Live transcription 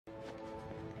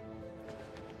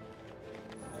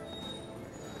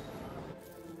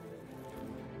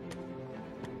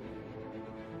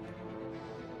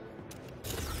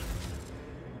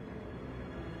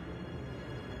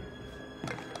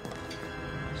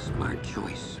Smart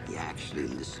choice. You actually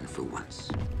listen for once.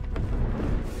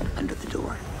 Under the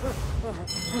door.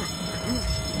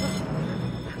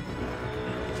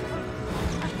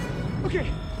 Okay,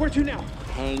 where to now?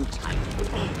 Hang tight.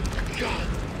 Oh, God.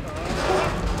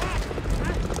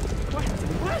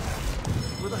 What?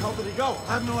 Where the hell did he go?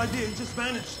 I have no idea. He just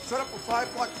vanished. Set up a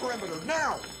 5-block perimeter,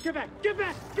 now! Get back! Get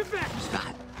back! Get back!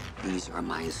 Scott, these are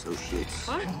my associates.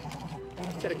 What?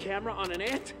 Is that a camera on an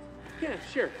ant? Yeah,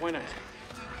 sure. Why not?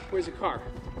 Where's the car?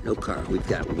 No car. We've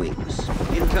got wings.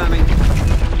 Incoming.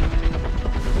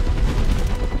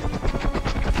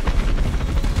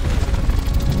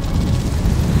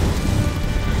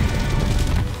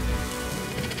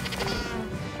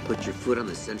 Put your foot on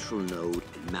the central node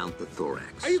and mount the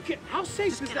thorax. Are you kidding? How safe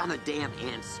Just is get that? on the damn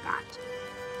ant, Scott.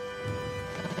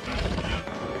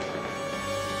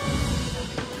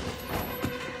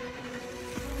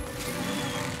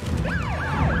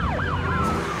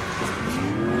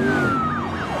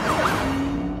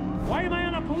 Why am I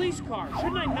on a police car?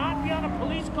 Shouldn't I not be on a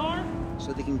police car?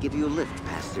 So they can give you a lift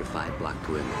past their 5-block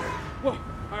perimeter. Whoa,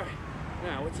 all right.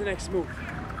 Now, what's the next move?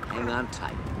 Hang on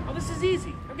tight. Oh, this is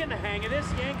easy. I'm getting the hang of this.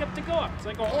 Yank up to go up. It's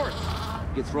like a horse.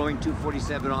 You're throwing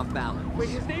 247 off balance. Wait,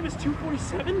 his name is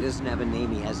 247? He doesn't have a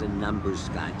name, he has a number,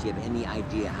 Scott. Do you have any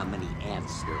idea how many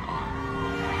ants there are?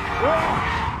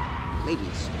 Whoa! Maybe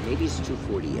it's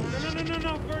 248.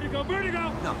 No, vertigo,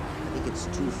 vertigo! No, I think it's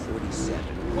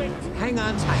 247. Wait. Hang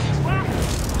on tight. Ah!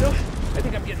 No, I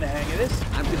think I'm getting the hang of this.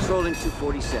 I'm controlling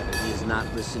 247. He is not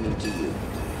listening to you.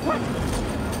 What?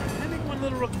 Can I make one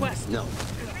little request? No.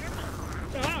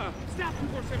 Stop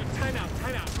 247. Time out.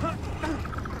 Time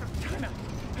out.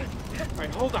 All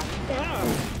right, hold on.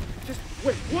 Just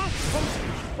wait.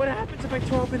 What happens if I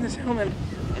throw up in this helmet?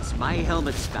 It's my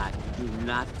helmet, Scott. Do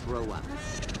not throw up.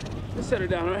 Let's set her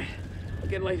down, all right? I'm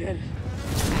getting lightheaded.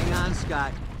 Hang on,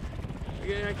 Scott.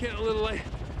 I can't a little light.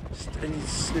 I need the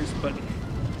snooze button.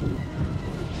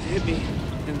 Hit me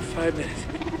in 5 minutes.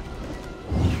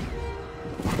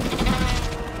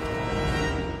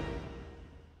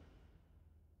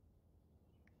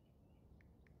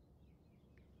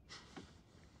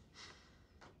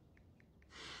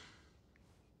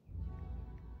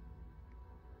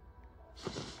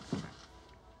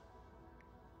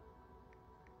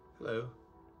 Hello.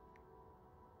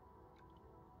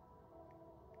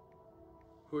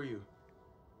 Who are you?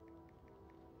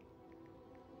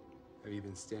 Have you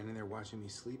been standing there watching me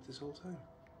sleep this whole time?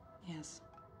 Yes,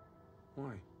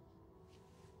 Why?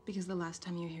 because the last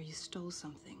time you were here, you stole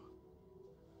something.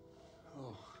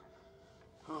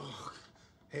 Oh.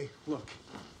 Hey, look.